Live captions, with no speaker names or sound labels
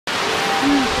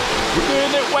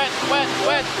doing it wet, wet,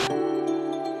 wet.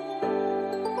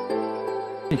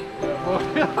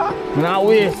 Not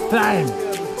waste time.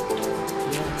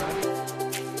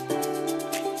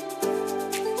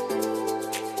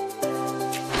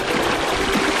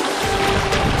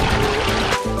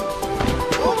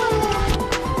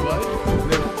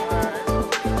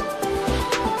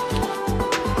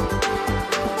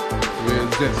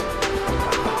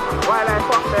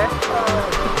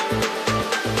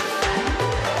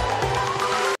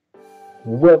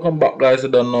 Welcome back, guys. I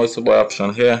don't know, it's a boy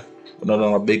Option here.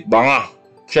 Another big banger.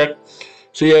 Check.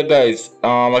 So yeah, guys,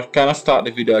 I kind of start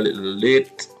the video a little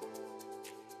late.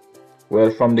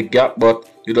 Well, from the gap, but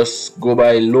you just go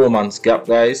by Lowman's Gap,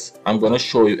 guys. I'm gonna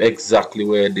show you exactly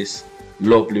where this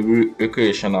lovely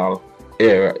recreational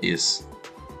area is.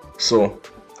 So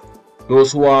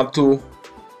those who want to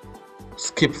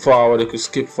skip forward, they could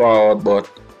skip forward, but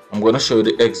I'm gonna show you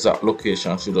the exact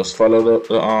location. So just follow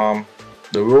the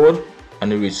road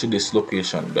and you reach to this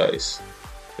location, guys.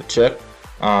 Check.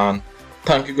 And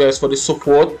thank you guys for the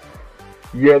support.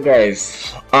 Yeah,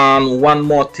 guys, and one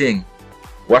more thing,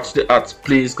 watch the ads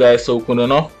please, guys, so we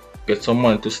can get some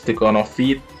money to stick on our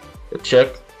feet. Check.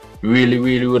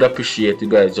 Really would appreciate you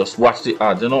guys. Just watch the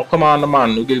ads, come on,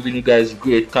 man, we're giving you guys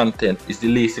great content. It's the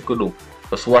least you could do.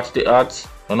 Just watch the ads,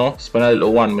 spend a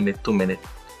little 1 minute, 2 minutes.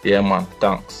 Yeah, man,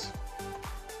 thanks.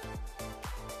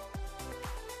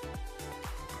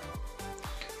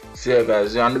 So yeah,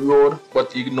 guys, you're on the road,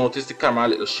 but you notice the camera a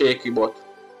little shaky, but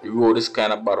the road is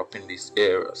kind of bad up in these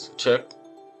areas. Check.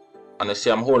 And you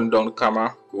see I'm holding down the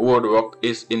camera. Road work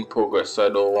is in progress, so I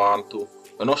don't want to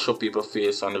show people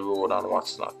face on the road and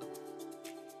what's not.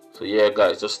 So yeah,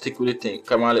 guys, just stick with the thing.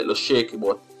 Camera a little shaky,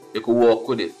 but you can walk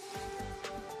with it.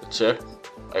 Check.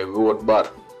 I road bad.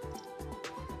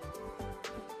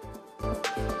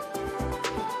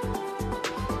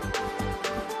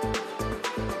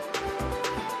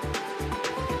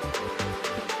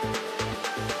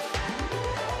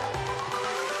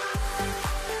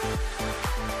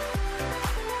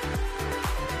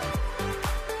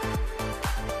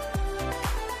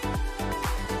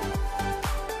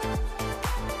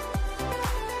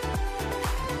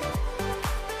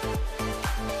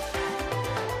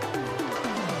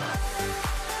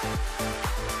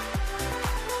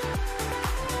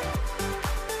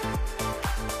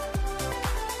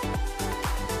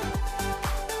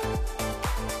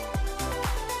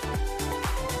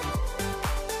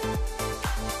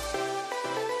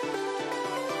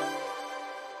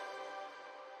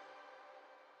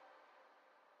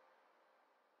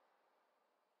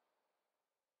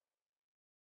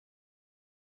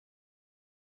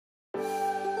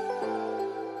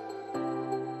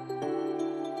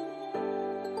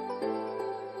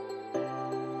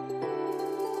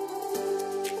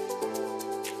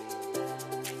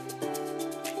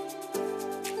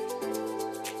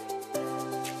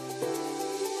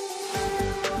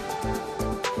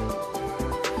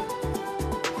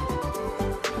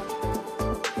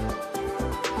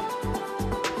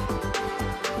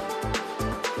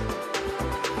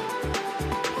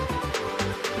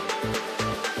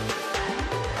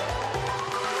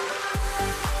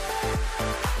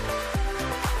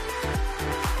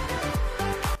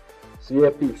 So yeah,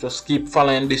 peeps, just keep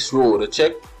following this road.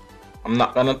 Check. I'm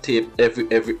not gonna tape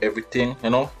everything,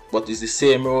 but it's the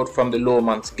same road from the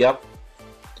Lowman's Gap,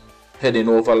 heading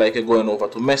over like you're going over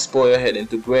to Mespo, you're heading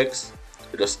to Greg's.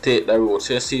 You just take that road.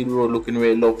 So you see the road looking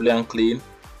really lovely and clean,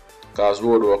 because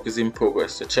road work is in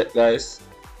progress. So check, guys.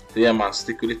 So yeah, man,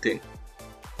 stick with the thing.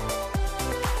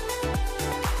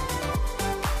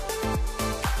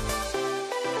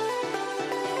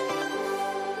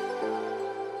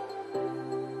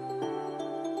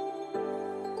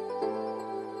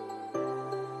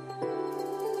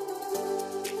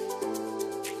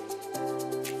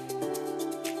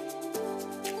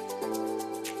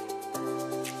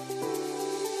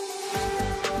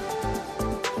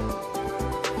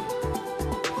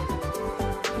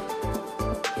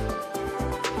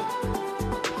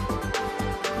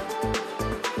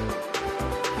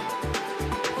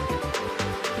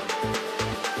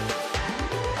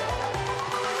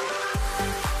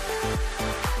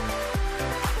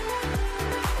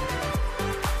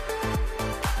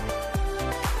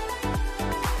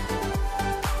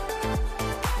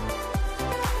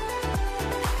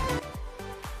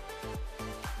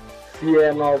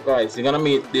 Here now, guys, you're gonna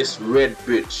meet this red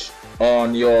bridge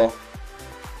on your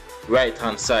right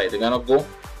hand side. You're gonna go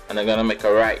and they're gonna make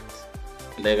a right,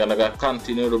 and they're gonna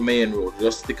continue the main road.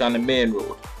 Just stick on the main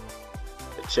road.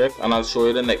 Check, and I'll show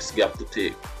you the next gap to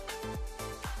take.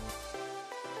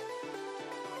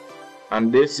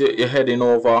 And this, you're heading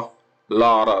over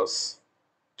Lauders.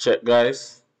 Check,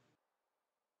 guys.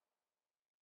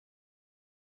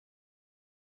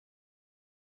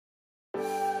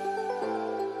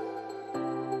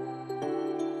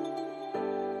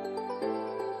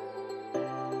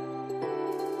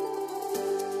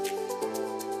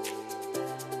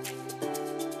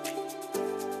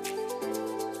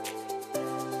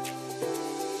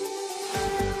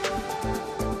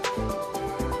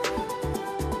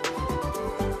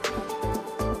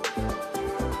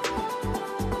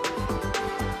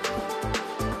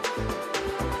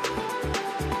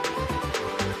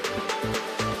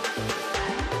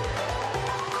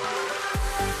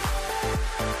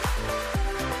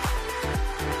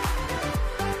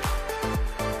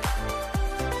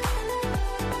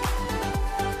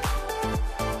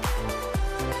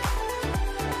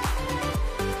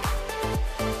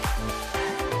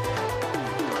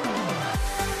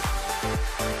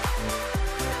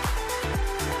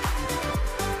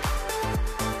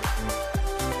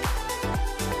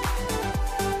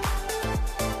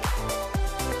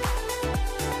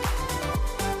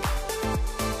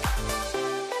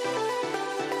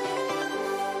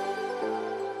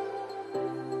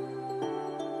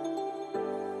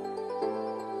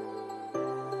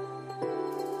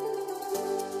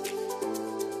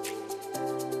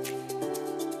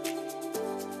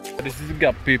 This is the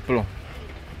gap, people.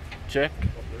 Check.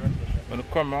 When you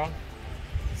come around,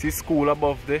 see school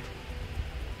above there.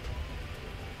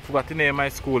 Forgot the name of my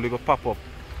school, you go pop up.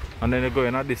 And then you go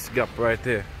in at this gap right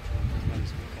there.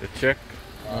 You check.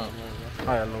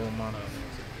 Hi, hello, man.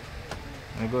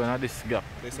 And you go in at this gap.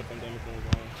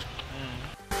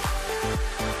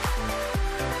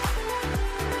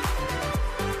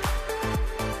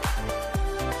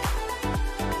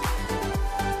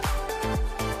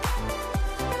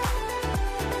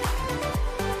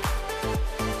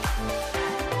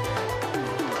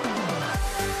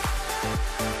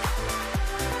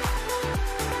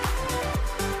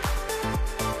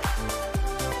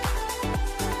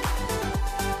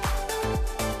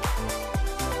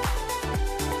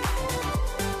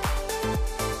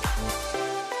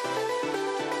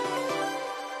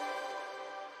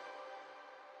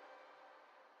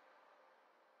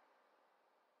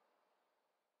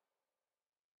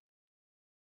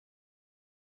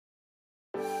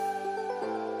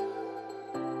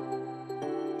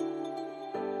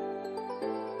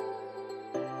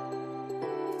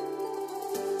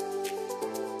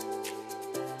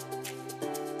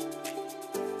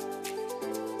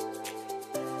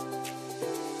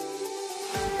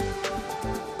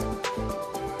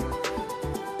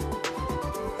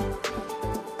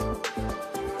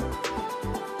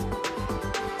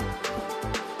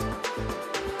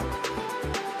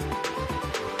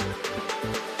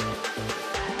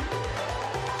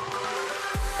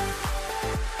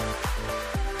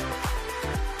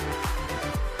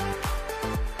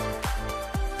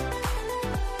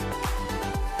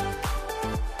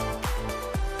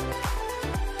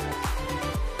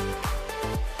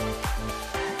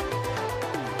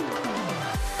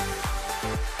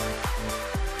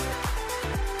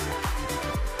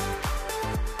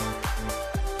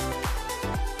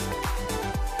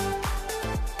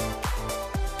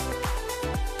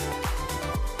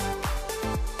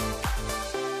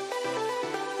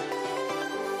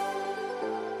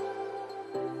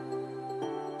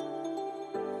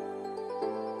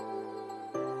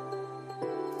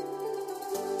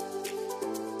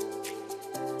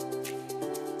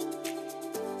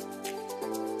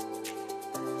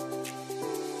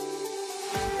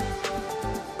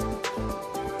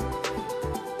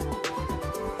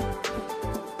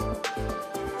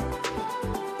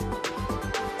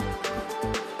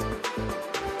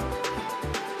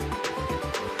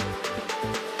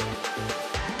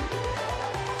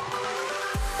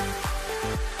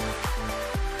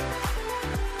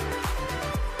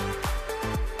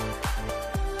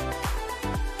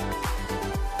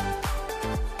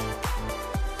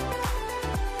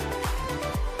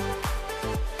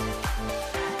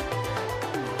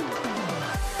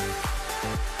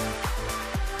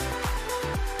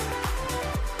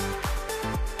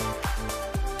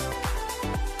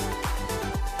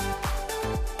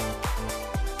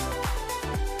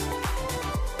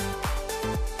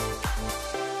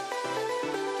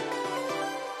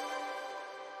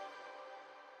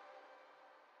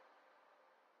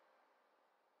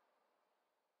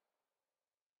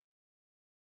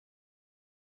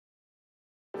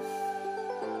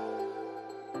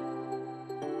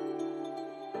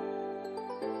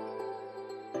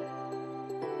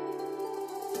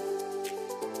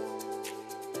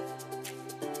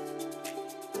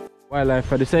 Wildlife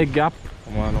for the same gap.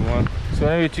 Come on. So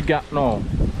when you reach the gap now,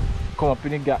 come up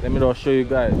in the gap, let me just show you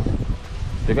guys.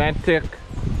 They're going to take,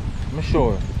 let me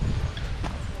show you.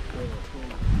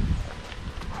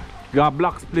 You got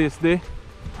Black's place there,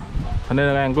 and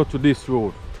then I can go to this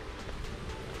road.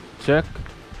 Check.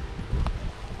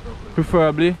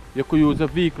 Preferably, you could use a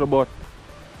vehicle, but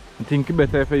I think it's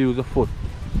better if you use a foot.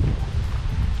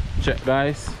 Check,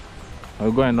 guys.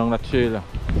 We're going down the trailer.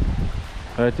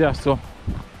 Right here, so.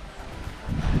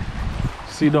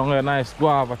 See down there, nice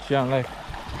guava tree and like.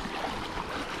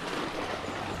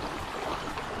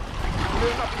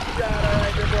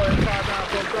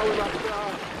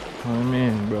 What do you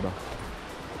mean, brother?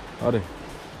 Howdy.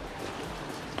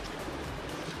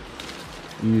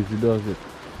 Easy does it.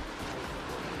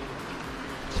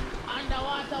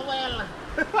 Underwater well.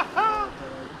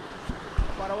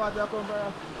 Water come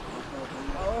from.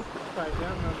 Oh,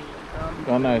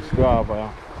 a nice guava,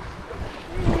 yeah.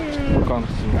 You can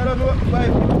see. I don't know why.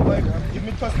 Give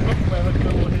me trust enough for my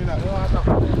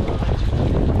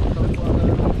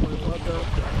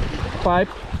Pipe.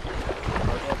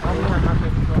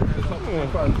 I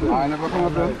never come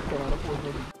up there.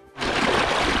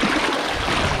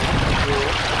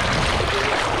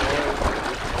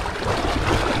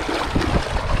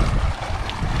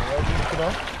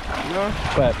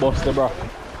 Pipe buster, bro.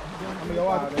 I'm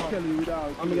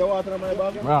gonna water in my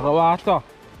bag. Water.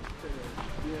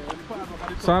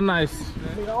 So nice.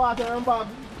 Water in bag.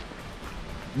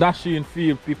 Dashing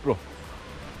field, people.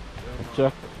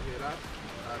 Check.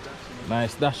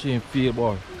 Nice dashing field,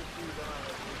 boy.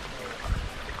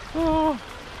 Oh.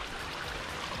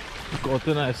 Look out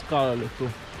the nice color, look too.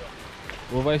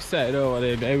 Over side over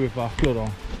there, got a river flow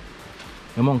down.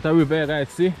 The mountain river, guys,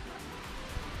 see?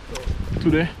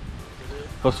 Today.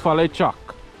 Just follow the track.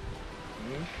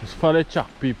 Just follow the track,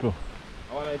 people.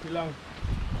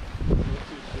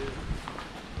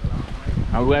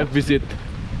 And we'll visit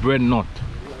Breadnut.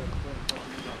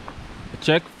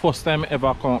 Check, first time I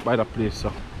ever come up by the place,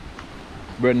 so.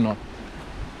 Breadnut.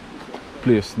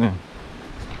 Place name.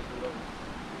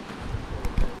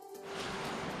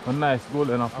 A nice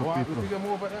golden apple, people.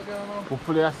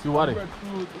 Hopefully I see what it is.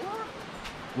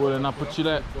 Golden apple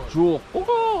chile. Joke.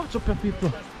 Oh, watch up your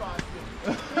people.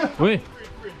 Wait.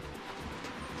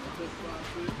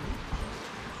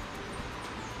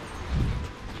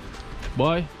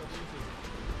 Boy.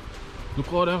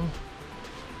 Look at them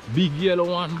big yellow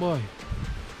one, boy.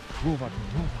 Go over, go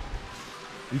over.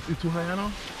 Is it too high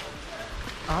now?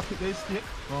 I pick this stick.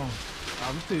 Oh.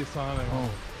 I'm still saying. Oh,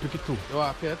 pick it too. You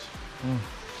want to catch?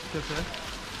 Catch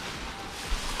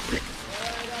it.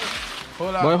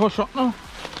 Hold on. Boy, hush up now.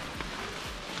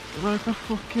 Like a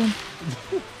fucking.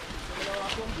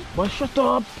 Boy, shut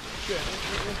up.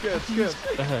 Catch.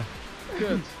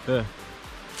 Yeah.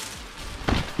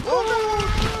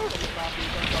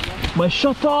 Boy,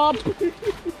 shut up.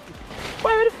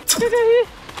 Where the fuck is he?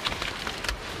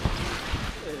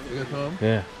 You get home?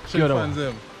 Yeah. Shake hands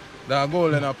him. That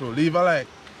golden apple. Leave a like.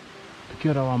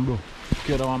 Pick the one, bro.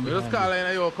 Pick the one, bro. You just call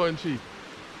in your country.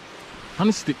 And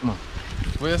the stick, man.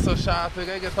 When you're so sharp, you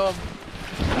get home.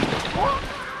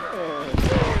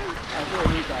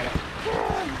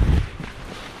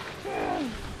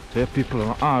 Say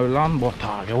people, land but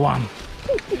target one.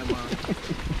 Yeah, man.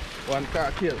 One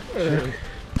car kill.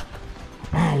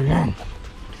 Land.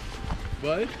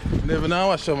 Boy, never know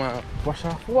wash your mouth. Wash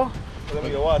off what? Let me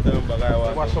get water in the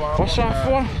bag. Wash off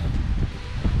what?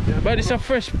 But it's a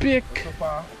fresh pick.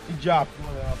 Ijab,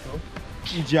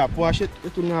 wash it.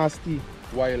 It's too nasty.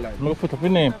 Wildlife. I'm going to put up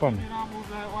your name on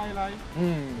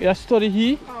it. You study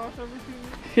here?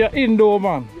 You're indoor,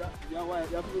 man. You have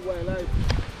to do wildlife.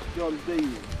 Jump there.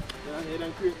 You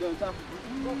don't create them stuff.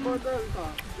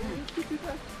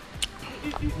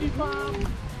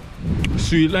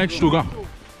 Sweet like sugar.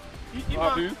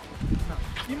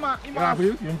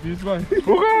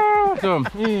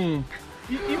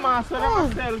 Master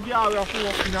sell girl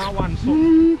for one son.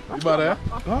 You better?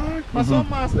 But some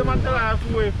master man tell her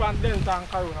to wait from Delta and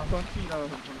Corona, don't see that.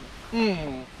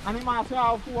 And the master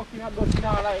have to work in a dozen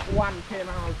like 110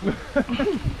 hours.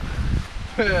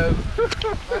 Yes.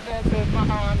 And then says my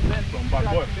hand then some bad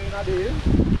boy.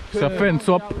 It's a fence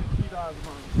up.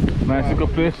 Nice little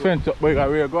place, fence up, but you got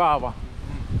real guava.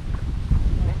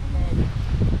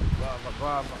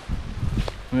 Guava.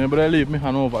 You better leave me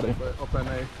hand over there. Up a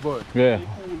nice boy. Yeah.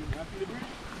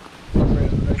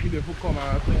 The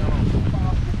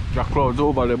The clouds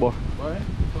over there, boy.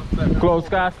 Clouds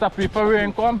can't stop you for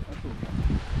rain come.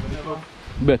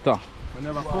 Better. We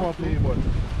never come up here, but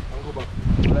I'll go back.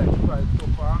 Like, try so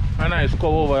far. A nice cover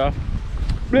over here.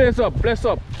 Blaze up, blaze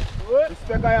up.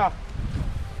 Respect here.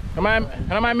 Am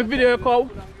I my video call?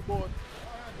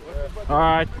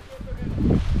 Alright.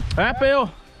 Happy you?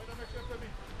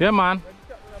 Yeah, man.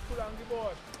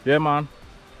 Yeah, man.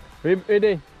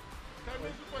 Ready?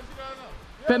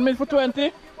 10 minutes for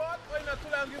 20?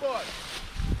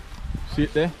 See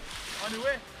it there? On the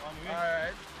way.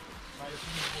 Alright.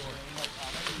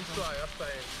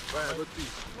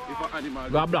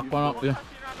 Got a black one up there.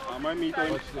 I might meet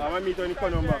on the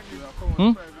corner back.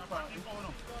 Hmm?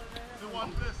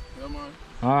 Yeah, man.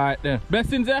 Alright then.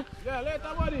 Blessings there? Yeah,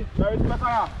 later, buddy. Very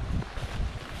special.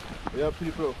 Yeah,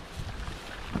 people.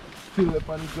 Still up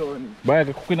on the journey. Buy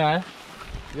the cooking oil.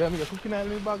 Yeah, I'm cooking oil in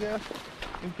the bag here.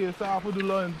 In case I have to do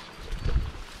lunch.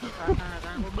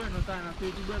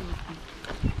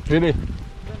 Ready?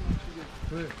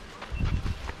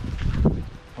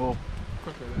 Oh.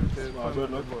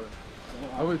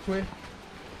 Which way?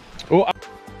 Oh.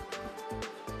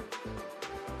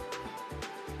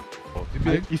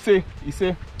 He say.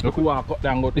 You could walk up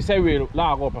there and go. This way,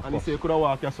 log up. And he say you could have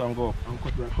walked here and go and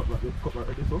cut right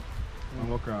ready so. And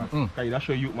go across. Because you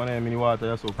show you man in the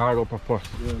water so. Hard up first.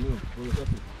 Yeah, no.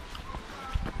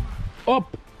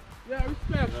 Up! Yeah,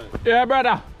 respect. Yeah,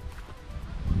 brother.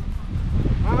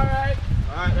 Alright.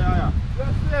 Yeah.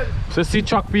 That's it. So see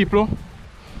truck people.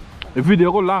 The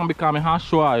video go long because I have to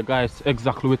show you guys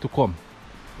exactly where to come.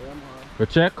 Yeah, man. You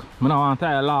check? I don't want to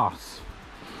tell you last.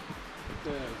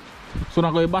 Okay. So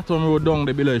now go to bottom road down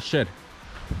there below the shed.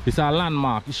 It's a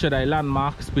landmark. The shed is a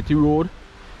landmark, Spitty Road.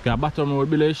 You got bottom road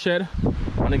below the shed.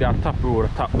 And you got top road,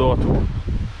 top door too.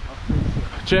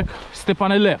 Check. Step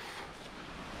on the left.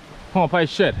 Come up by the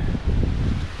shed.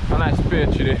 A nice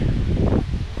page there.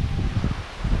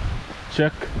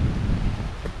 Check.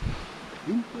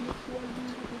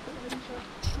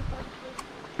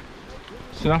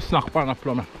 See that snack pan of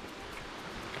plumber.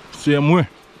 Same way.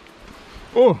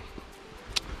 Oh!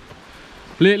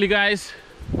 Lately guys,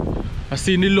 I've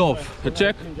seen the love. You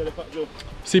check?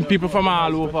 Seen people from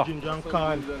all over.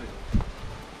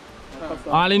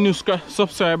 All the new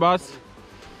subscribers.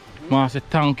 I say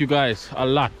thank you guys a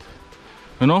lot.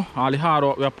 You know, all the hard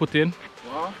work we are putting.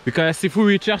 Because if we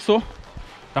reach here so, we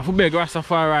have to beg us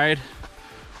for a ride.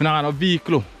 We don't have a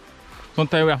vehicle.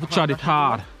 Sometimes we have to trot it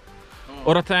hard.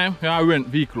 Other time we have rent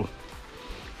vehicle.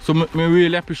 So I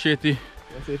really appreciate the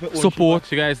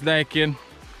support, you guys liking,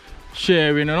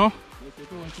 sharing, you know.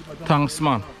 Thanks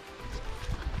man.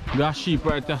 Got sheep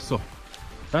right there so.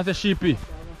 That's a sheepy.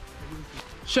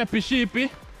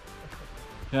 Sheepy.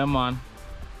 Yeah man.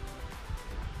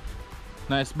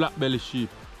 Nice black belly sheep.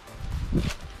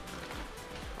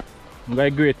 I'm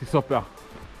gonna grate this up here.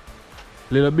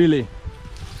 Little Billy.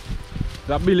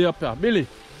 That Billy up here. Billy.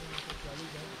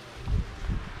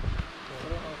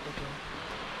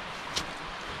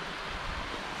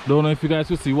 Don't know if you guys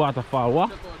will see waterfall.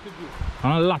 What?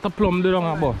 And a lot of plum there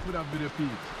down above.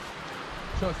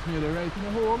 Trust me, they're right in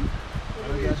the home.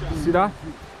 See that?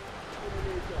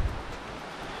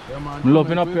 Yeah, man. I'm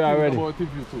loving up here already.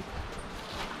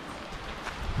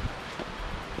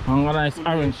 And a nice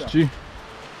orange tree.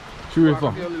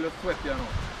 River.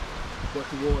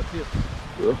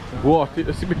 Water.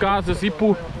 You see, because you see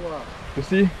pool. You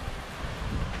see?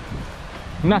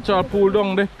 Natural pool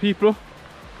down there, people.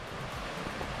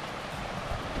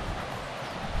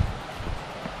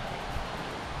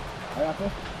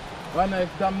 One nice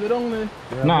dam down there.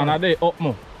 No, not there, up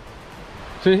more.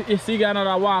 So you see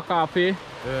another walk off here.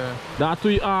 Yeah. That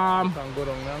we Can go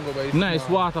down and go by the nice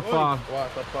small waterfall.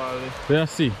 Waterfall. Yeah,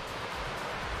 see.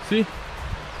 See?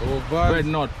 Oh, bad.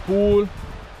 Breadnut pool.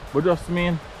 But just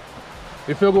mean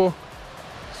If you go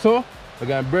so, you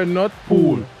got Breadnut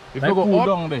pool. If like you go pool up,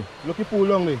 down there. Look at pool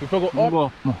long there. if you go up, Go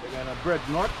up more. you got a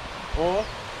Breadnut or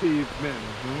pavement.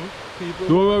 People.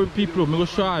 Don't worry people, I'm going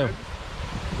to show you.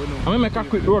 I'm going to make a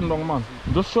quick run down man.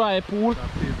 Just show you a pool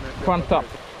from top.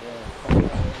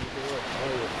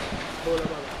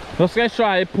 Just get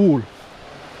show you a pool.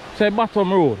 Say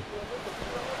bottom road.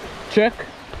 Check.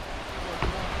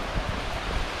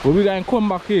 But we going to come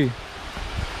back here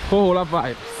for all the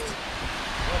vibes.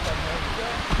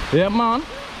 Yeah man.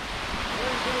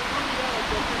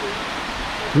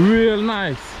 Real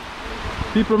nice.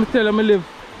 People me tell them I live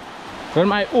when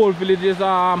my old village is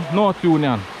North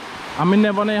Union. And I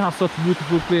never know have such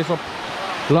beautiful place up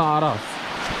Lauders.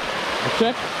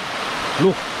 Check.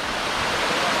 Look.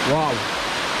 Wow.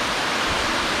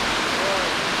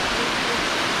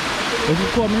 If you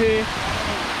come here,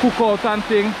 cook out and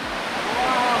thing,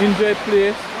 enjoy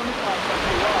place.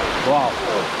 Wow.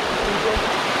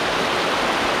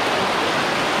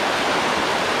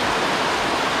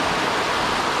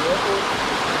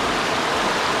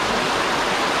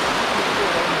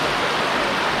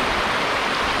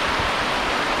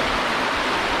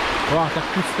 Water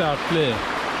crystal clear.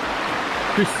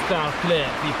 Crystal clear,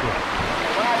 people.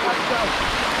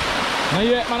 Now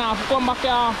yet, man, I have to come back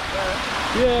here.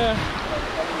 Yeah.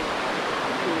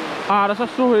 Ah, that's a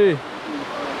story.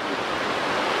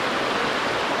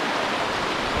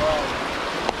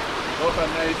 Those are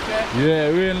nice, eh? Yeah,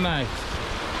 real nice.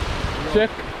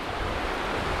 Check.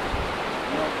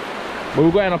 But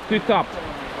we're going up to the top.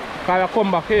 Can I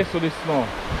come back here so this now?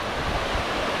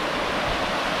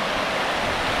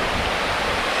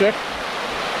 Check.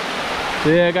 So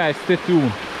yeah guys, stay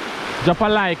tuned. Drop a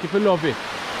like if you love it.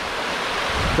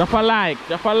 Drop a like,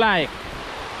 drop a like.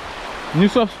 New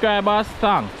subscribers,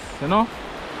 thanks, you know?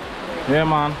 Yeah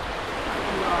man.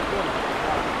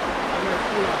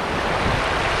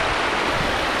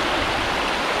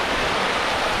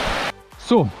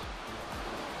 So,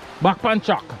 back pan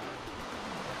chuck.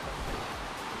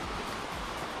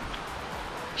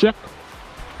 Check.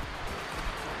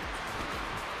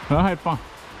 Alright, pan.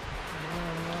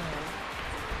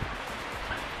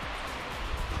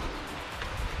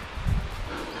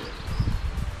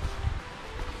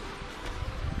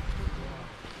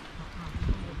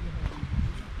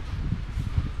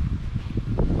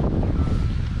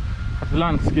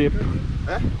 Landscape.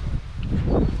 Eh?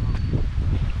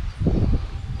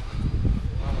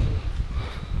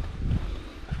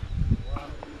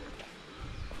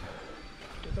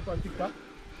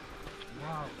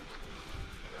 Wow.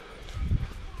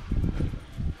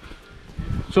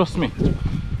 Trust me,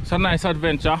 it's a nice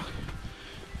adventure.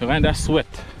 You kind of sweat.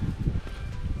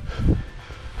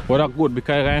 But that's good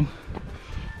because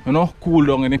you know, cool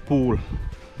down in the pool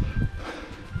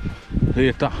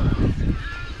later.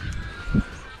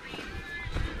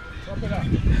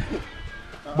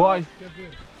 Boy,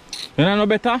 you know no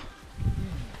better?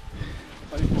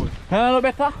 You know no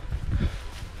better?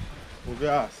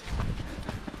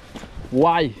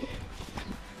 Why?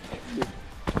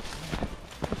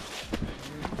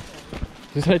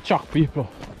 This is a chuck people.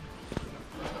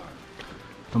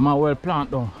 The man well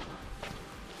plant down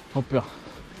up here.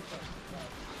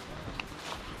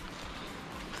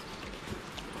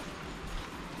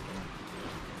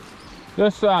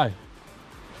 This side.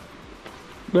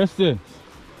 Best things.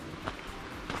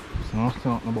 So I'm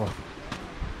talking about.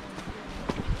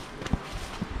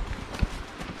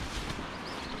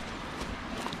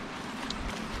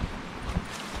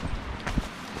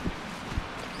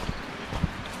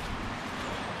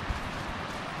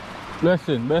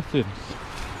 Blessing, blessings.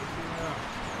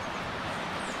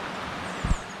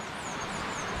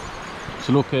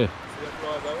 So look here.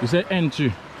 You say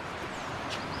entry.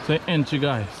 Say entry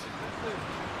guys.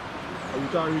 Are you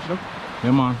trying to reach now?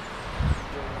 Yeah man.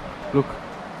 Look.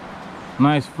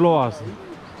 Nice flowers.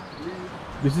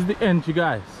 This is the entry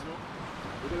guys.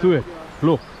 To it.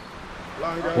 Look.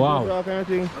 Wow.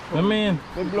 I mean,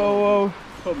 blow out.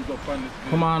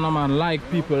 come on man, like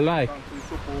people, like.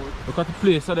 Look at the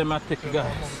place so they might take you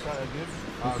guys.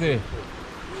 Okay.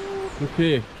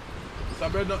 Okay. Is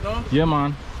that Breadnut now? Yeah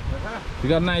man. You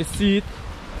got a nice seat.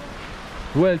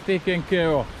 Well taken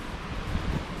care of.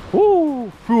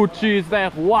 Woo! Fruit trees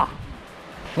like wow.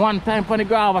 One time for the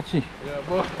guava tree. Yeah,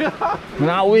 boy.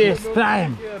 Not waste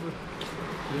time.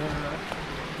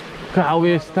 Can't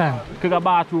waste time. Cook a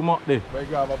bathroom up there. By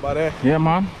guava, buddy. Yeah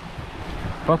man.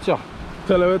 Watch out.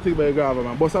 Tell everything by guava,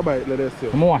 man. Bust a bite, let us see.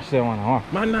 I'm gonna wash them one.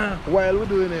 Man, nah. While we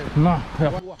doing it. No.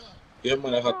 Yeah. Yeah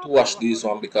man, I had to wash this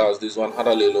one because this one had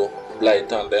a little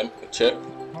blight on them. Check.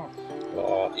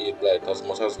 Eat blight as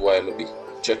much as while be.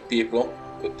 Check people.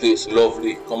 The place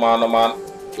lovely. Come on man.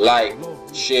 Like,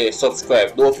 share,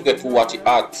 subscribe. Don't forget to watch the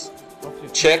ads.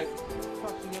 Check.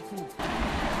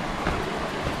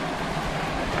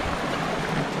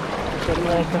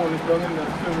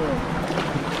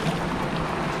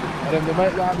 Them they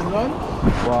might have been done.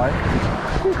 Why?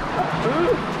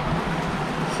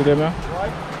 See them here?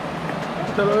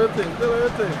 Tell her everything, tell her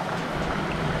everything.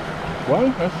 Well,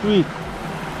 that's sweet.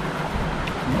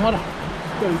 Mother.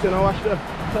 Tell you can wash them.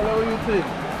 Tell her what you think.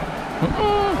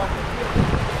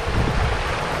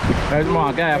 There's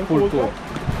more guy full to.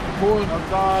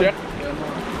 Check.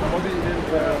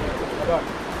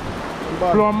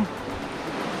 Plum.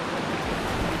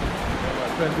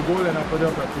 Plenty gold enough for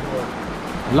them, pretty good.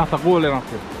 Lot of gold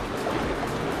enough.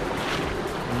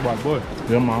 Bad boy.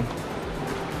 Yeah man.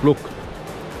 Look.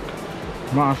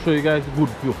 Man, I'll show you guys good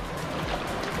view.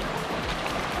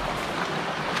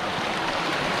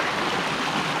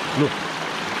 Look.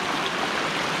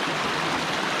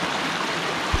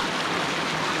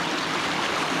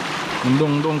 And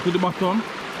down to the bottom.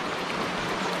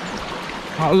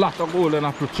 A lot of golden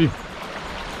apple tree.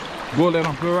 Golden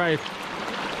apple right.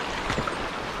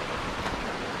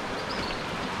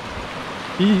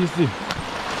 Easy.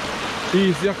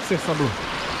 Easy accessible.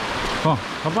 Huh,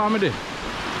 how me there?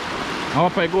 How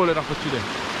I go there for today?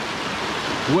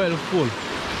 Well full.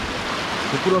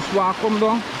 You could just walk come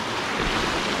down.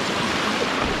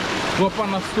 Go up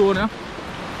on the stone, yeah?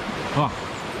 Huh.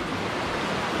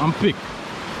 And pick.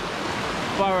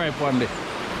 Far right one day.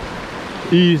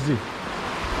 Easy.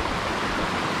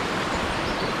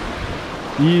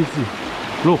 Easy.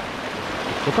 Look.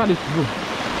 Look at this view.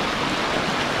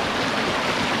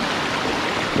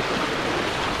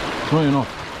 No, you know.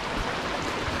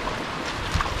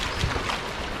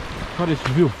 Look at this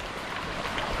view.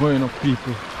 Where enough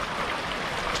people.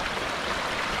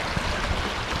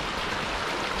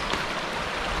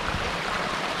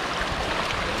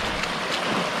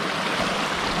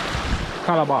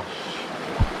 Calabash.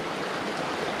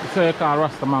 You say you call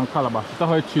Rastaman Calabash. That's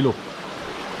how it chill up.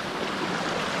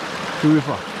 The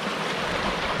river.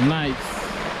 Nice.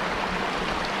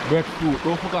 Breadfruit.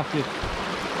 Don't forget it.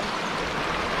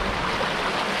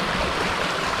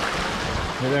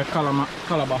 There's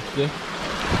Calabash there.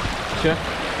 Check.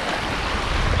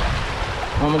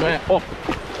 I'm going up.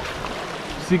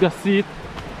 Cigar seat.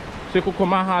 So you could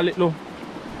come and have a little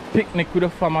picnic with the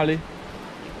family.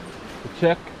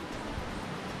 Check.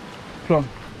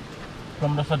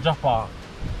 From the Japan.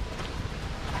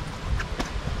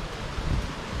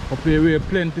 Up here we're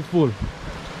plentiful.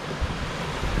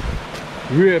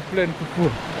 We're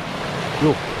plentiful.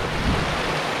 Look.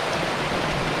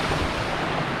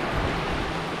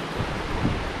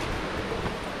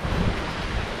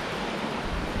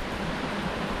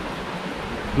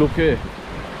 Look here.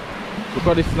 Look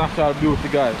at this natural beauty,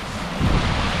 guys.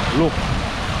 Look.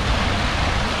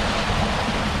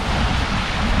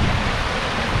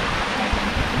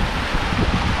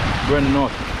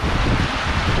 Breadnut.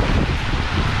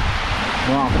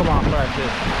 Wow, come on, right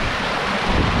there.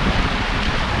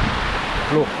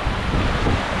 Look.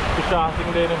 Fish are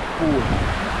sitting there in the pool.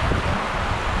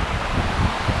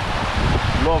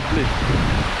 Lovely.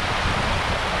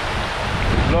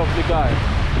 Lovely, guys.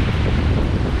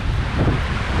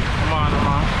 Come on,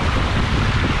 man.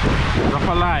 Drop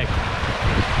a like.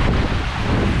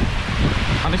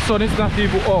 And the sun is not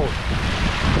even out.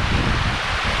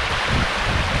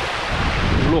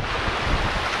 Look.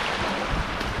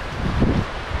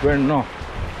 Breadnut.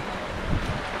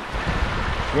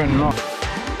 Breadnut.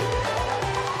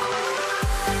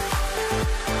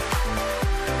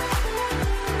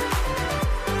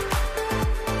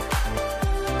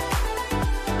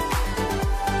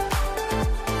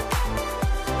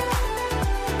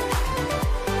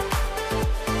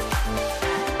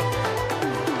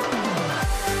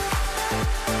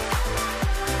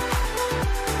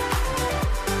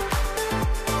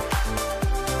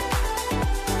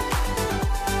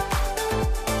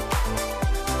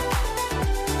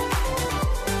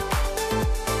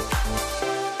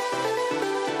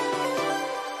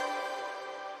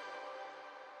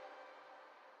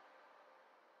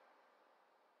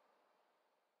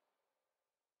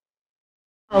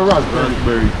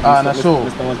 Raspberry. Not sure.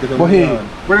 But hey,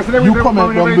 you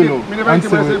comment down below and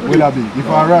say will that be? If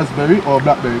a raspberry or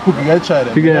blackberry, cookie guys try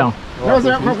them.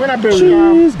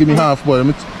 Cheese, give me half boy. Let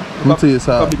me tell you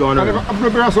something. I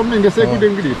prepare something, they say good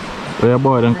ingredient. Yeah,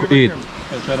 boy, then eat.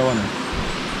 Try the one.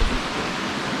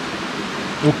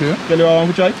 Okay. Tell you what I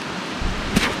want to try?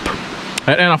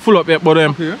 And I full up yet, but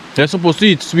they're supposed to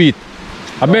eat sweet.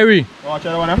 A berry. Oh,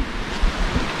 try the one.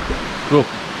 Look.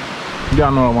 Get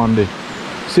another one day.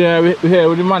 See, we're here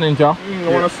with the manager. I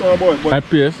want a store boy. My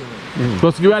place.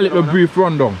 Just give you a little brief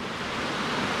rundown.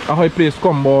 How the place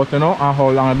come about, you know, and how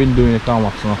long I've been doing it and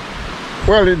what's now.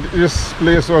 Well, this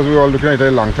place was we all looking at it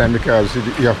a long time because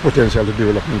you have potential to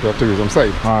develop into a tourism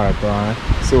site. Alright.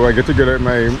 So I get together with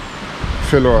my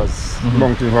fellows,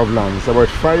 mountain who have lands, about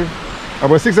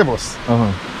 6 of us.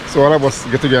 So all of us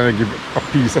get together and give a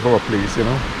piece of our place, you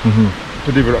know,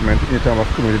 to development in terms of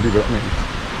community development.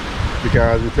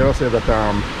 Because we tell ourselves that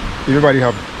everybody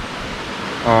have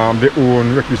their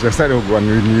own recreational site and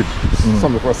we need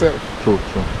something for ourselves. True.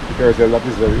 Because that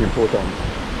is very important.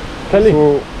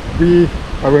 So we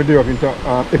are going to develop into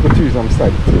ecotourism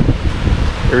site.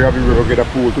 We have a river, get a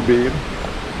pool to bathe.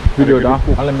 Video that,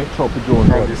 and let me chop it down.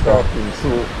 So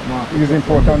it is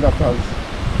important that as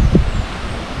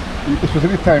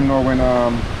especially time now when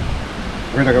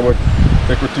we talk about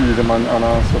ecotourism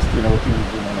and sustainable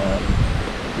tourism and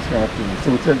this kind of thing.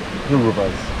 So we tell the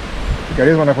rivers. Because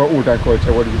this is one of our old time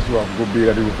culture, what it is to have go bathe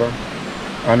at the river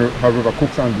and have river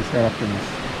cooks and this kind of things.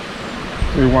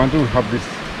 So we want to have this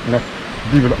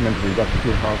development way that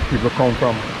people come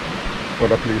from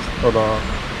other place, other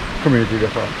community,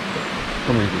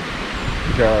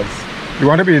 because we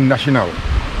want to be national.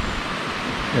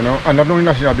 You know, and not only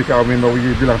national because we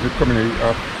belong to the community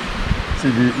of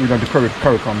we don't the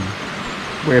CARICOM,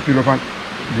 where people from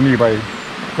the nearby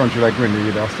country like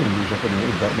Grenada, St. Lucia,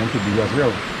 invite them to be as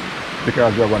well.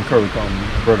 Because we have one CARICOM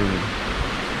brotherhood.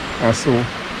 And so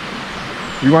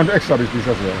we want to establish this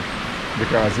as well.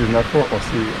 Because it's not for us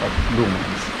at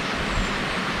Lumans.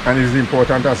 And it is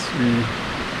important as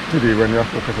today when we are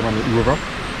focusing on the river,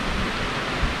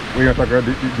 we are talking about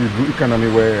the economy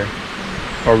where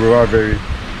our river are very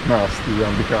nasty,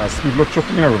 and because people are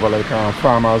trucking in the river like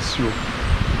farmers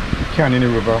can in the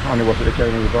river and the water they can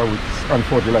in the river and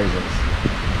fertilizers.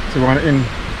 So we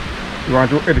want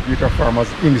to educate our farmers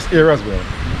in this area as well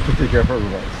to take care of our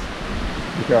rivers.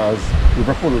 Because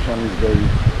river pollution is very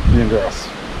dangerous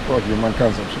for human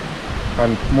consumption.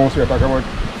 And most we are talking about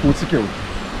food security.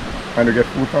 And we get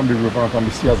food from the river and from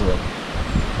the sea as well.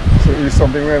 So it is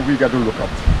something where we got to look at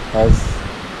as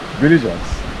villagers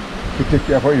to take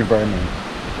care of our environment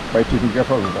by taking care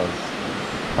of our rivers.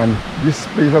 And this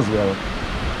place as well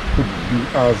could be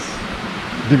as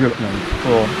development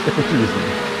for ecotourism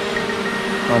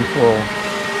and for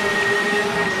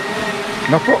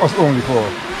not for us only, for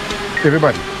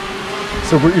everybody.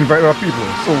 So we invite our people.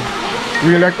 So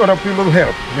we like other people to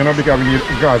help, you know, because we need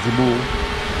gazebo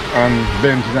and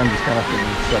benches and this kind of thing,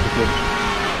 so we could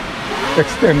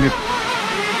extend it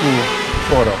to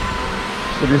further.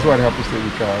 So this is what I have to say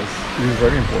because it is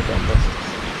very important.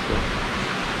 So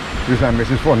this is my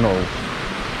message for now.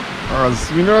 As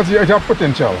we know that it has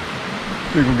potential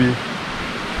to even be,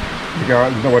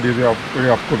 because nowadays we have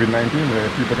COVID-19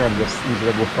 where people can just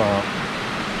easily go far.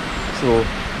 So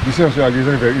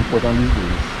decentralization is very important these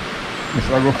days.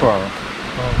 Instead of go far,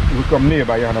 we come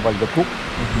nearby and have to cook.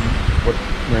 But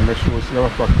we make sure we have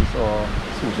a practice or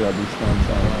social distance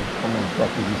and common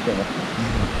practice this kind of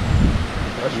things.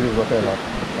 That's really what I like.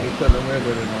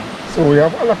 So we have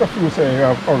a lot of fruits here. We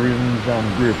have orange and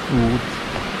grapefruit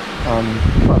and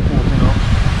fatwood, you know.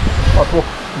 Fatwood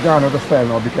gone out of style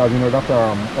now because you know that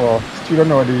our students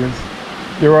nowadays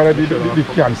they rather the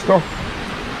canned stuff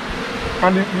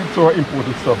and it's so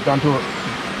imported stuff than to the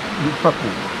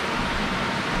fatwood.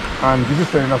 And this is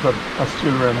telling us that as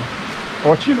children,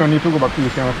 our children need to go back to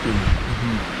this kind of thing.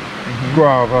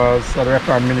 Guavas, so we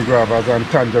have mini guavas and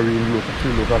tangerine,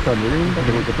 local tangerine that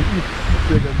they want to eat.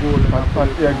 Golden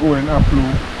apple,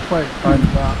 and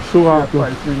sugar apple,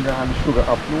 and sugar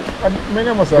apple. And many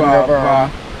of us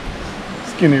have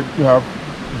skinny, you have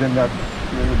then that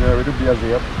with beers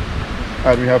here.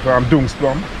 And we have dunks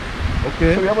plum.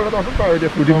 Okay. So we have a lot of variety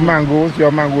of fruit. You have mangoes,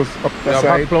 up the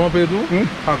side. Hot plum up here too?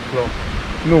 Hot plum.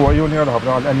 No, you only have hot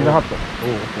plum, and you have hot plum.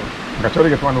 Oh, okay. I try to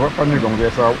get one from New Gong there,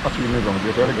 so actually New Gong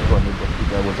there, try to get one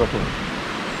because I was at home.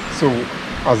 So,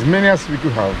 as many as we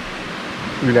could have,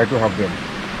 we like to have them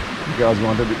because we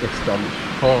want to be established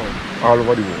all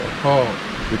over the world.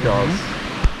 Because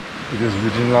it is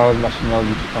regional, national,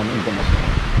 and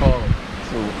international.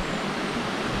 So,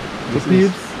 the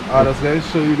peeps, I'll just guys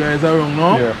show you guys around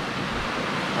now. Yeah.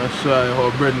 And show you how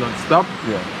Breadnut stop.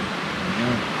 Yeah.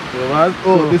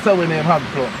 This is our name Hot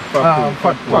Plum.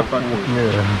 Fat Plum.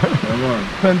 Yeah.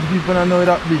 20 people don't know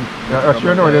where that be. Yeah,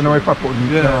 actually, I know they know if I put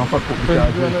it. Yeah, 20 people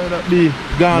don't know where that be.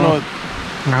 Gone out.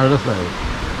 No, that's right.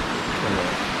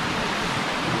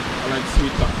 I like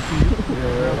sweet taxi.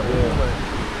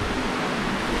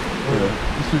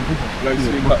 Like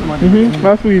sweet taxi.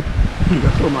 That's sweet. You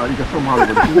got some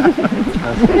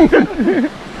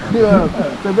Yeah,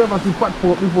 so we ever see fat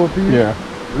pork before people? Yeah.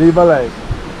 Live a life.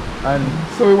 And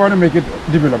so we want to make it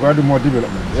develop, we want to do more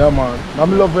development. Yeah man, I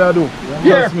love what I do.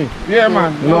 Yeah. Trust me. Yeah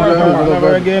man. Love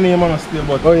what I get name on still,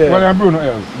 but oh yeah. Well I'm Bruno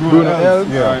Els. Bruno Els?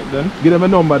 Yeah. Alright then. Give them a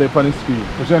number there on the screen.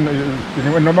 What's your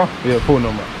number? Yeah, phone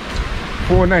number.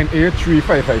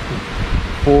 498-3552.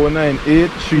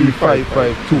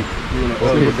 498-3552.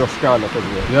 Okay, just call us as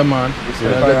well. Yeah man.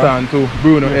 Get on to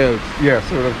Bruno Els. Yeah,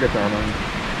 so let's get on.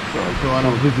 So I want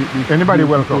to visit this. Anybody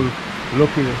welcome.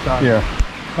 Location. Yeah.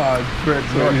 Called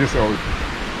Breadnut. So this is all.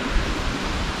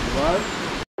 What?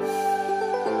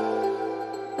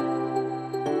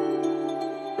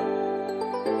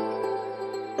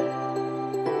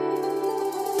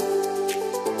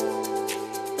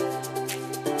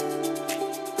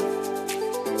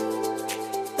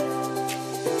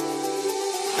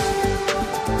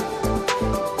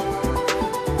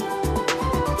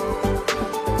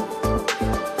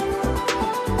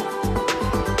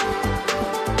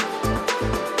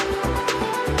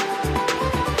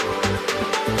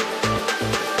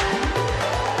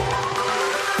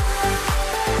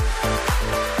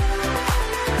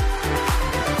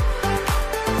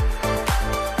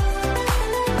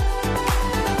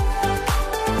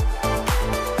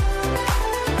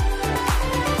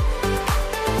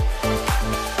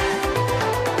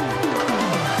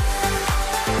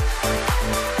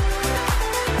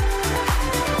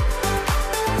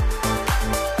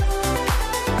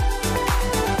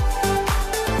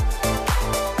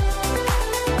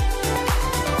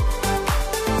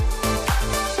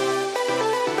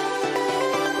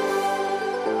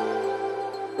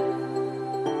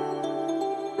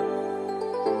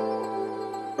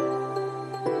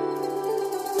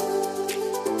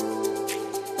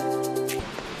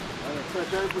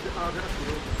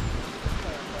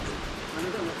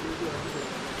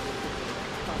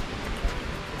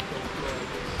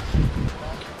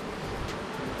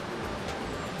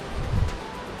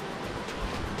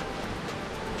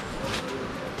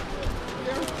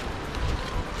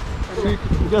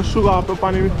 Just sugar up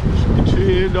on the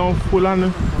tree down full and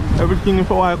everything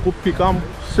for I could pick them,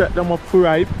 set them up for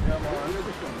ripe.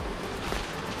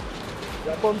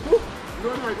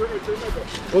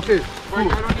 Okay. Cool.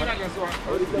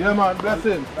 Yeah, man.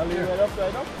 Blessing.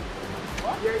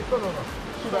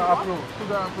 Sugar approve.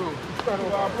 Sugar approve. Sugar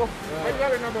approve.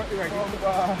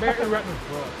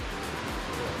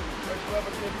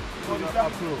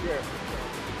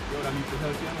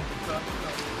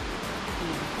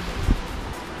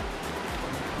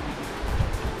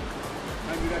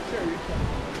 And you got cherry.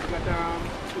 You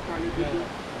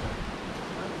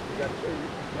got cherry.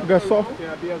 Guess so?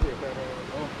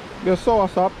 Guess so,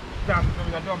 what's up?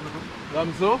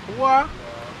 Damn so? What?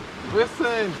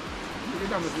 Listen.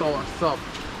 So what's up?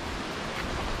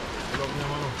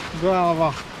 Guava.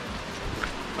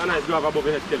 A nice guava above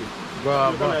your head, Kelly.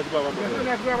 Guava. A nice guava above your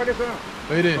head.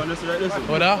 What you doing?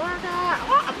 What that?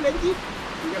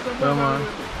 Yeah, man.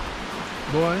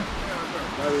 Boy.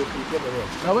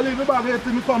 Now we'll leave the bag here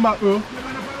till we come back, bro.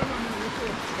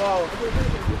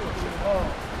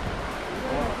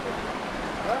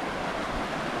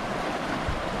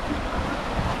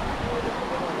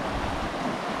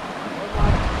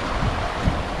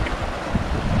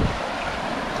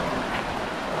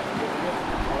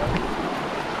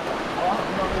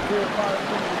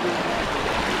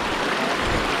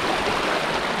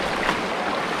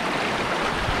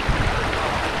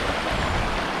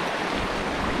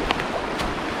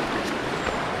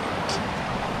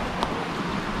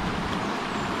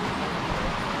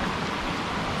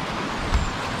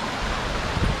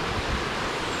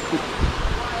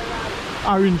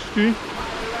 Orange tree.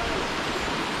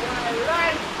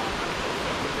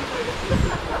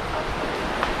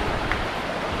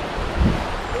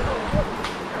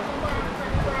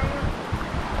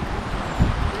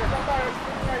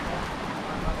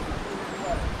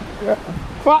 Yeah.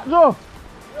 Fat Joe.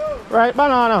 Right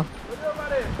banana.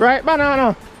 Right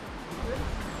banana.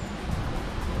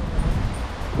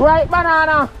 Right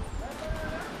banana.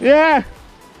 Yeah.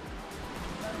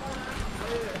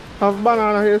 Have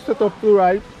banana here set up to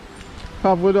ripe.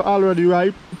 Have with already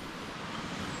ripe.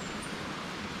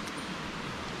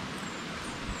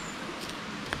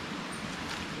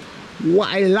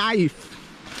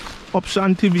 Wildlife.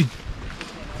 Option TV.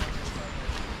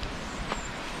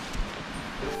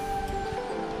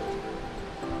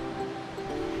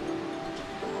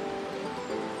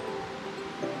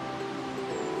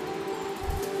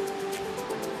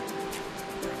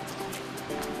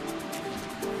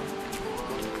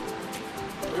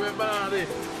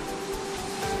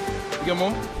 You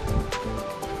mom?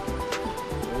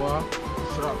 Wow,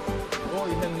 sharp. Oh,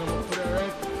 you hang them up for that,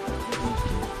 right?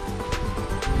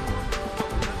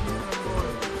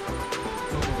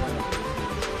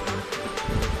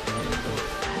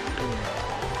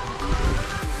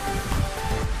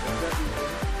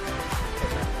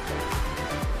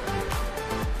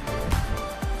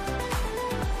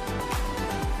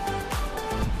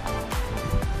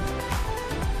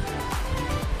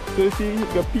 So you see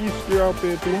the piece here up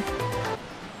here too.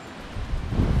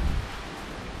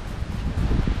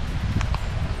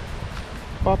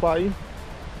 Papaya.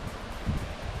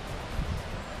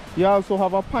 You also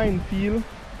have a pine field.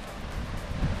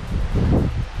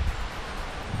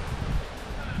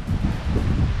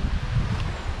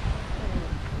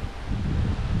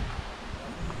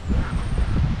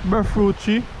 Breadfruit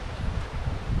tree.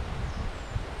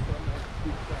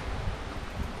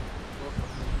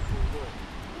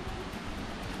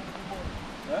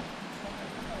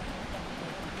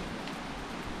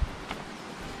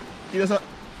 Yes, sir.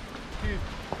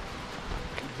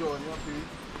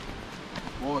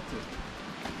 Water.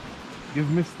 Give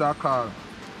Mr. a call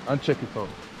and check it out.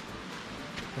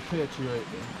 The pear tree right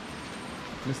there.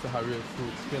 Mr. Harriet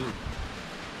Fruits, Kelly.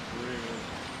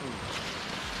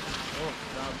 Oh,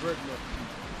 that's breadnut.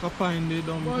 Kapine they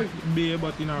don't be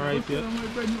but in a right yet.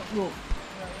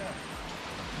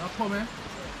 Now come here.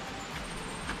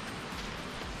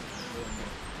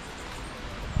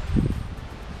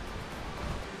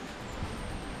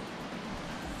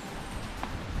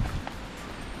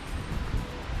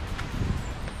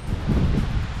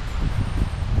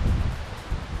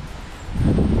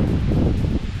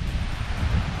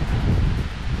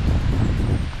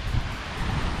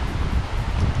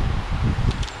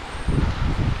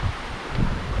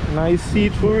 Nice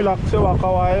seat to relax, walk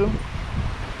a while,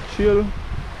 chill.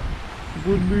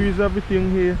 Good breeze,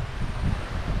 everything here.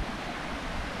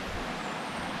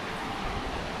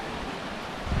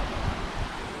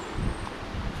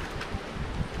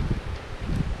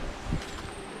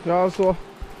 There's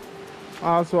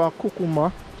also a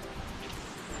cucumber.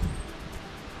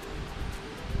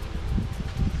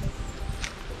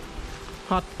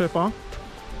 Hot pepper.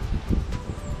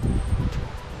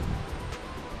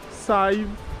 Chive.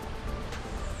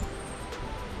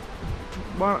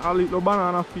 A little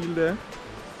banana field there.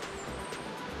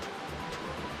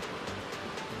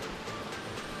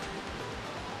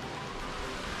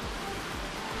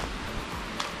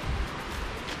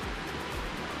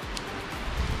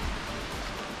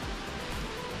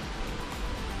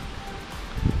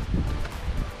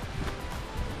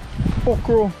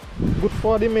 Okra, good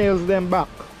for the males them back.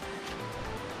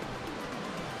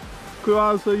 Could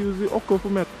also use the okra to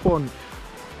make punch.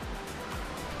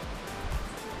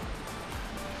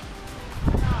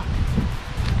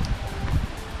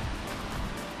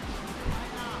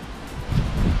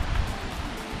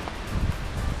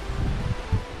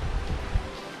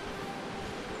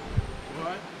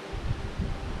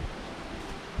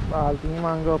 I think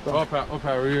mango up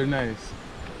real nice.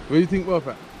 What do you think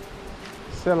up?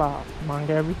 Sell out,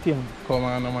 mango everything. Come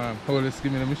on man, hold the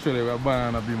skin, let me show you where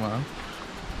banana be man.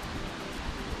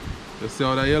 You see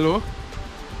how that yellow?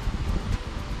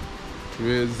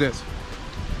 Real zest.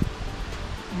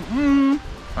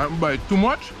 I buy too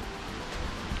much.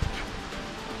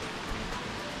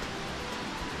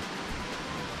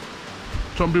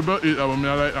 Some people eat that, but me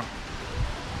I like that.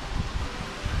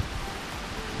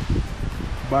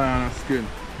 Banana skin.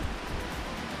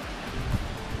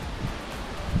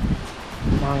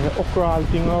 Mango okra all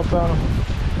thing up there.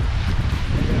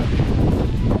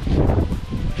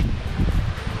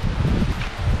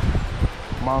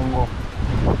 Mango.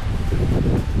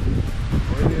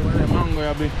 Where the mango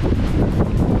ya be?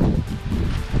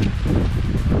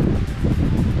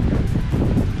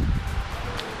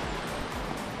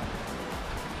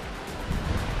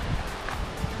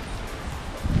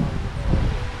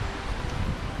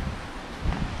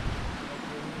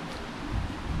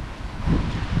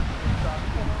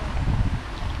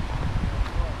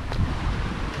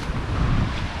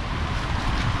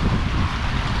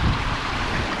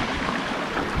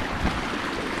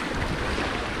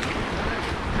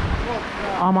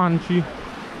 Amanchi.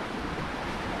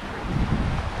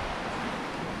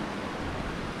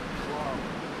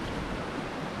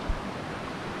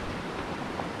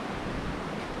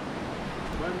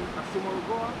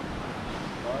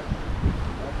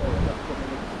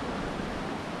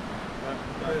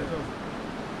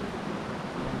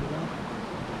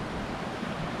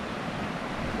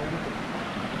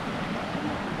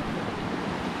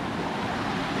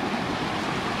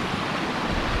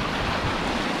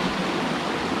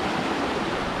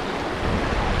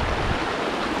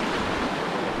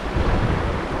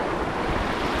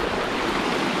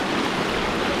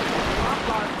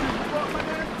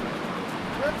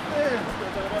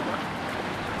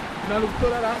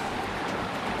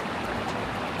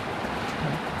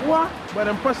 What? But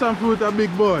them passion fruit are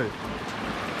big boy.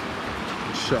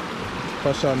 Shut.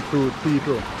 Passion fruit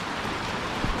people.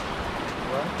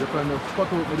 What? You can just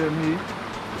fuck out with them here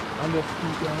and just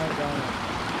keep them right down.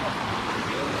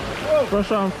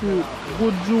 Passion fruit,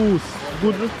 good juice,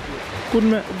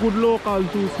 good local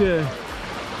juice here.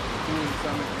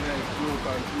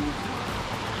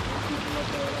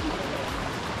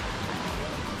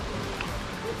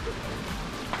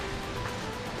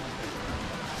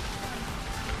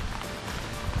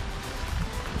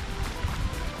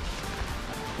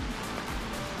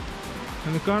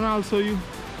 And you can also you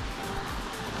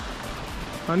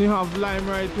have lime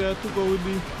right here to go with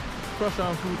the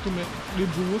passion fruit to make the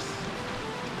juice.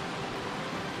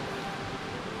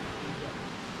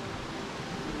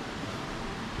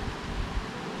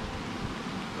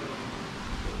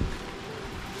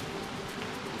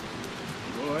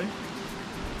 Boy.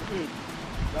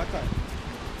 That time.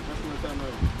 That's my time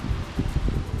now.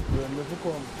 When we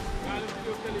come.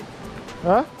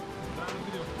 Huh?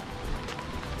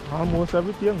 Almost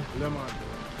everything. Lemon.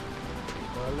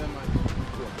 Lemon.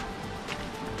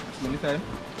 Many time?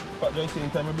 But just same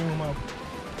time I bring them out.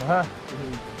 Aha.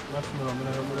 That's me, I'm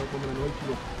going to come in and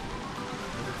kilo.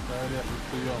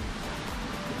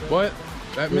 Boy,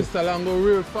 like Mr. Lango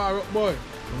real far up, boy.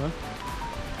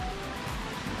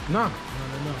 Nah. No.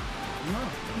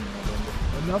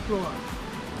 Enough flour.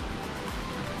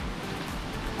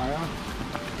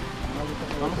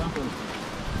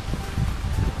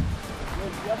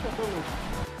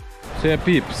 So yeah,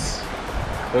 peeps,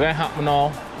 we're going to happen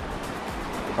now.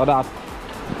 Or that.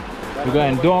 We're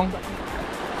going down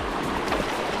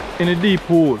in the deep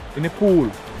pool, in the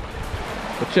pool.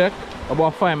 So check,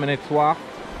 about 5 minutes walk.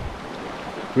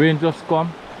 Rain just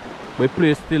come, but the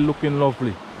place still looking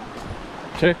lovely.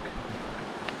 Check.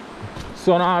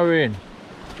 Sun or rain.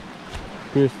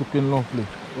 Place looking lovely.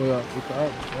 Oh yeah,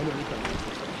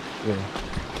 Yeah.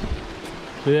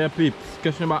 So yeah peeps,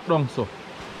 catch me back down so.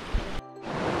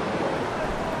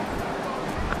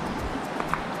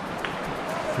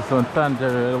 See some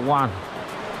tangerine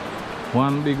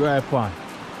one big ripe one.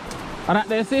 And that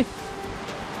there see?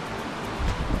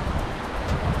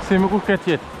 See me cook catch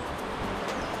it.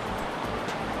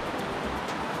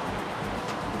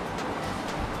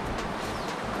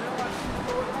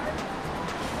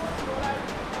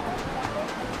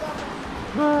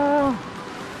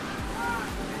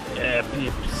 Yeah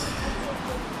peeps.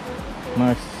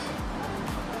 Nice.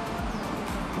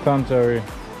 Tangerine.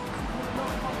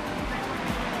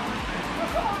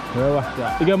 Yeah, watch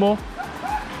that. You get more?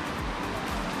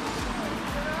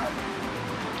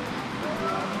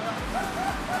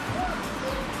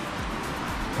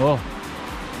 Oh.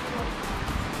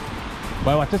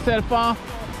 Boy, watch yourself, huh?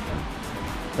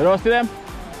 You don't see them?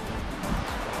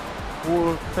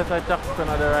 Who set a jackson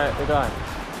on the right, the guy?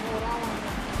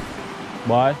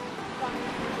 Boy.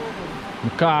 You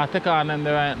can't take on them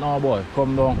the right now, boy.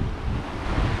 Come down.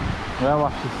 Yeah,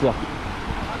 watch this here.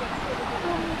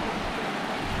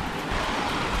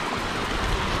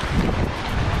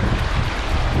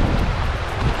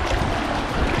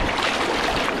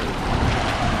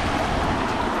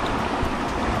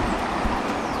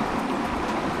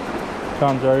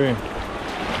 Tangerine.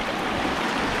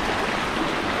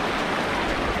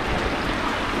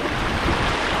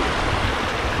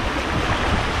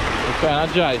 It's kind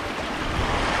of dry.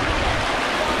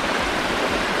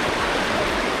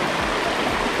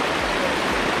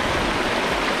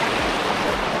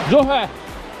 Go ahead.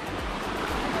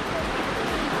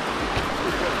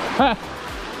 Huh?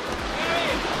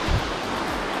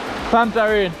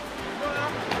 Tangerine.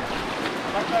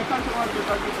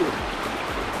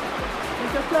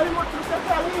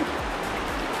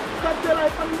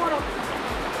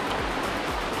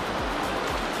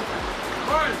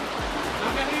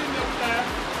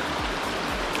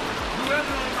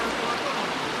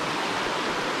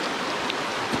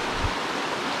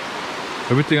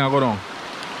 Everything I got on.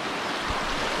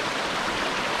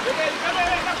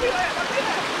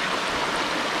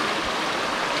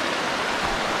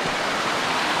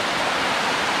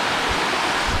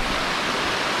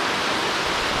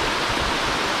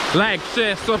 Like,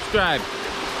 share, subscribe.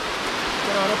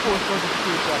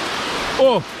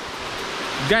 Oh,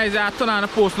 guys, I turn on the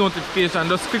post notification.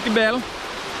 Just click the bell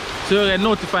so you get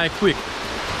notified quick.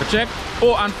 Check.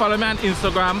 Oh, and follow me on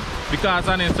Instagram because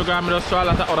on Instagram I just show a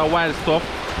lot of other wild stuff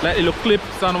like little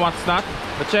clips and what's not.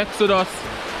 Check. So just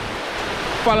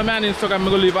follow me on Instagram. I'm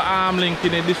gonna leave an link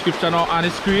in the description or on the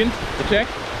screen. Check.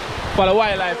 Follow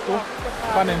Wildlife too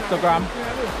on Instagram.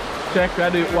 Check. We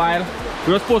do it wild.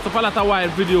 We're supposed to follow a lot of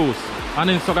wild videos on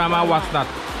Instagram and what's not.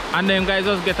 And then guys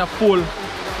just get a full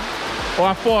or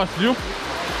a first view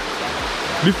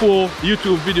before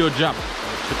YouTube video drop.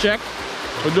 So check.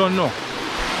 We don't know.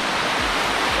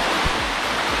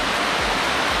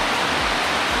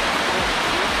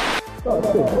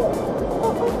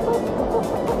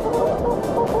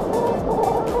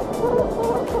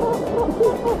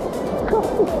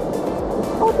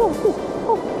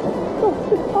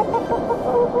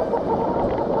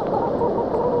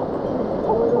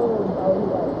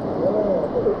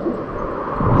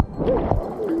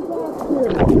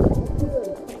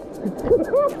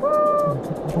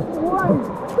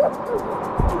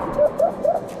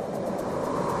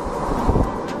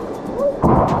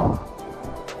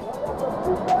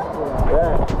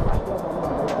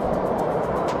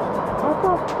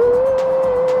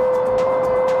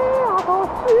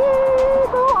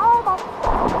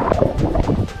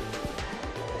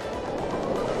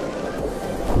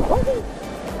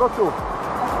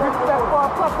 Respect for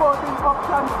supporting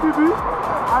Option TV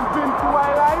and Vincent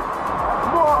Wildlife.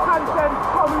 More content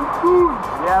coming soon.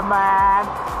 Yeah, man.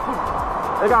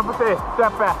 They got to say,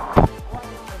 step back.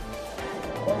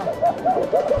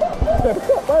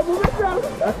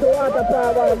 That's the water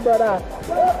power, brother.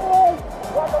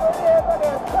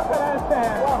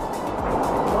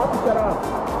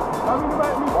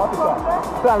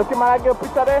 Look at my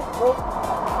picture there.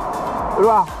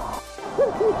 Wow.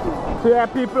 So yeah,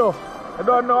 people, I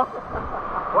don't know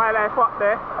wildlife up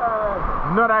there.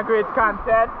 Another great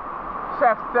content.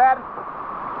 Chef said,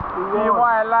 Team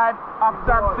Wildlife,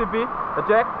 Option TV. The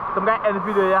check. Some guy end the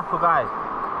video here, so guys.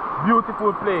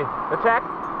 Beautiful place. The check.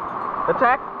 The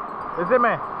check. You see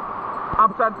me?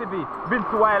 Option TV,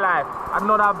 Vincent Wildlife,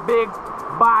 another big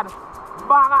bad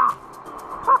banger.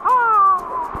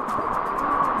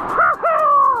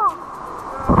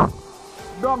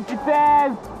 Donkey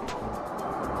says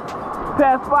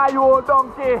for you,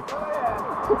 donkey.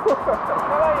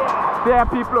 There,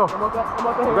 people.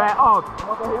 Right out.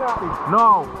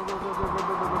 No.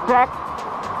 Check.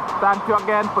 Thank you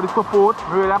again for the support.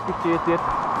 Really appreciate it.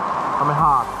 From my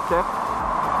heart. Check.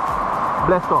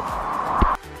 Bless up.